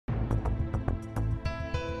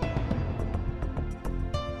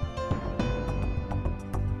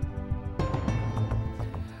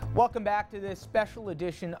Welcome back to this special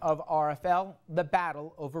edition of RFL, the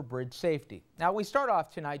battle over bridge safety. Now, we start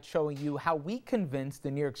off tonight showing you how we convinced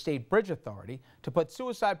the New York State Bridge Authority to put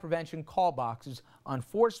suicide prevention call boxes on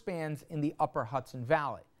 4 spans in the upper Hudson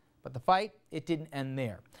Valley. But the fight, it didn't end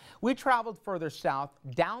there. We traveled further south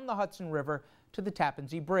down the Hudson River to the Tappan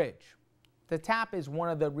Zee Bridge. The Tap is one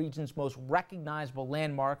of the region's most recognizable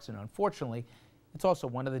landmarks, and unfortunately, it's also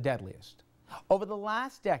one of the deadliest. Over the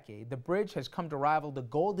last decade, the bridge has come to rival the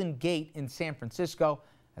Golden Gate in San Francisco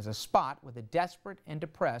as a spot where the desperate and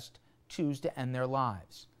depressed choose to end their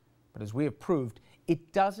lives. But as we have proved,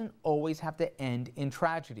 it doesn't always have to end in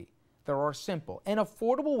tragedy. There are simple and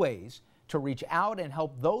affordable ways to reach out and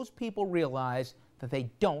help those people realize that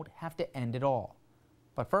they don't have to end it all.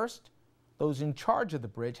 But first, those in charge of the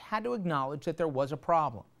bridge had to acknowledge that there was a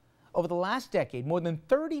problem. Over the last decade, more than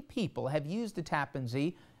 30 people have used the Tappan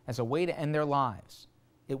Zee as a way to end their lives.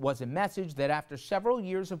 It was a message that after several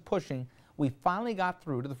years of pushing, we finally got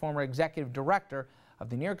through to the former executive director of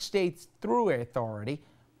the New York State Thruway Authority,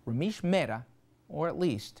 Ramesh Mehta, or at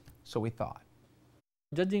least so we thought.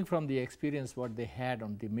 Judging from the experience what they had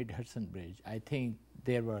on the Mid-Hudson Bridge, I think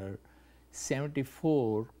there were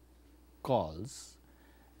 74 calls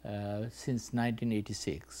since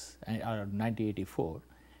 1986 or 1984,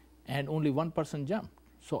 and only 1 person jumped.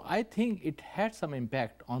 So I think it had some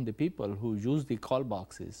impact on the people who use the call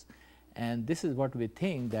boxes, and this is what we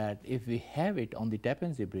think, that if we have it on the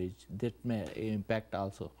Tappan Zee Bridge, that may impact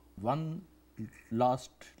also. 1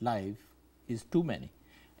 lost life is too many,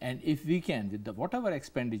 and if we can, with the whatever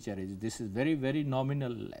expenditure is, this is very, very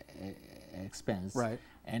nominal expense, right?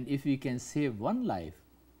 And if we can save 1 life,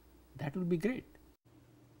 that will be great.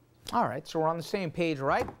 All right, so we're on the same page,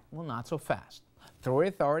 right? Well, not so fast. Thruway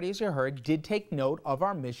Authority, as you heard, did take note of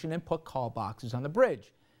our mission and put call boxes on the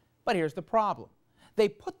bridge. But here's the problem. They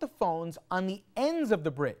put the phones on the ends of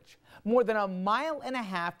the bridge, more than 1.5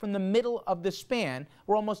 miles from the middle of the span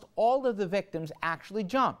where almost all of the victims actually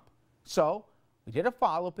jump. So we did a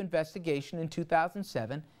follow-up investigation in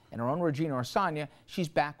 2007, and our own Regina Orsanya, she's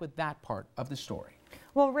back with that part of the story.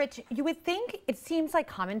 Well, Rich, you would think it seems like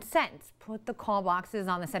common sense. Put the call boxes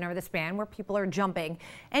on the center of the span where people are jumping,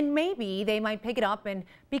 and maybe they might pick it up and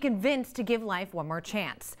be convinced to give life one more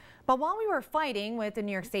chance. But while we were fighting with the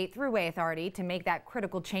New York State Thruway Authority to make that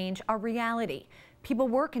critical change a reality, people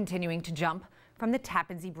were continuing to jump from the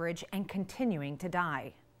Tappan Zee Bridge and continuing to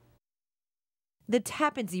die. The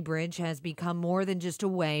Tappan Zee Bridge has become more than just a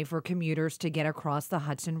way for commuters to get across the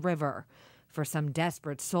Hudson River. For some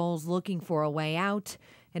desperate souls looking for a way out,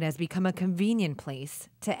 it has become a convenient place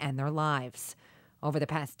to end their lives. Over the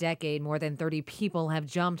past decade, more than 30 people have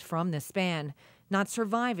jumped from the span, not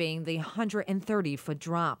surviving the 130-foot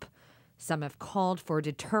drop. Some have called for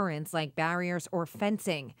deterrents like barriers or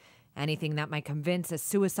fencing, anything that might convince a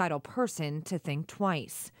suicidal person to think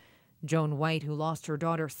twice. Joan White, who lost her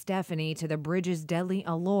daughter Stephanie to the bridge's deadly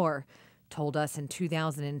allure, told us in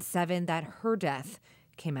 2007 that her death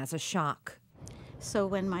came as a shock. So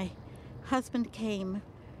when my husband came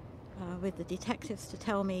with the detectives to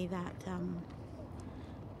tell me that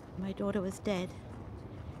my daughter was dead,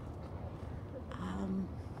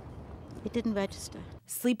 it didn't register.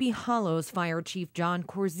 Sleepy Hollow's Fire Chief John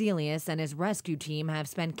Korzelius and his rescue team have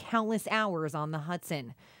spent countless hours on the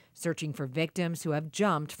Hudson, searching for victims who have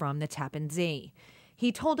jumped from the Tappan Zee.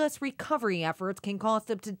 He told us recovery efforts can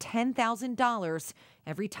cost up to $10,000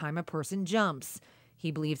 every time a person jumps. He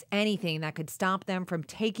believes anything that could stop them from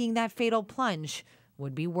taking that fatal plunge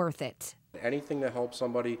would be worth it. Anything to help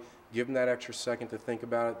somebody, give them that extra second to think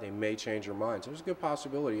about it, they may change their minds. There's a good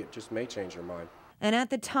possibility it just may change their mind. And at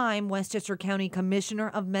the time, Westchester County Commissioner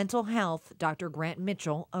of Mental Health, Dr. Grant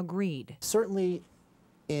Mitchell, agreed. Certainly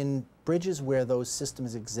in bridges where those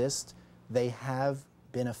systems exist, they have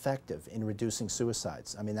been effective in reducing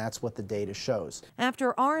suicides. I mean, that's what the data shows.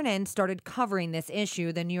 After RNN started covering this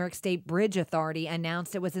issue, the New York State Bridge Authority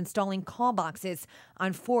announced it was installing call boxes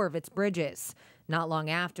on 4 of its bridges. Not long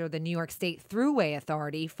after, the New York State Thruway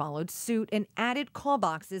Authority followed suit and added call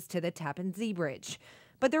boxes to the Tappan Zee Bridge.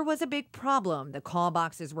 But there was a big problem. The call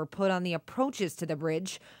boxes were put on the approaches to the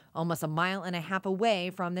bridge, almost 1.5 miles away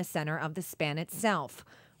from the center of the span itself,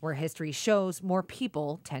 where history shows more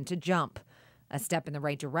people tend to jump. A step in the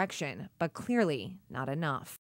right direction, but clearly not enough.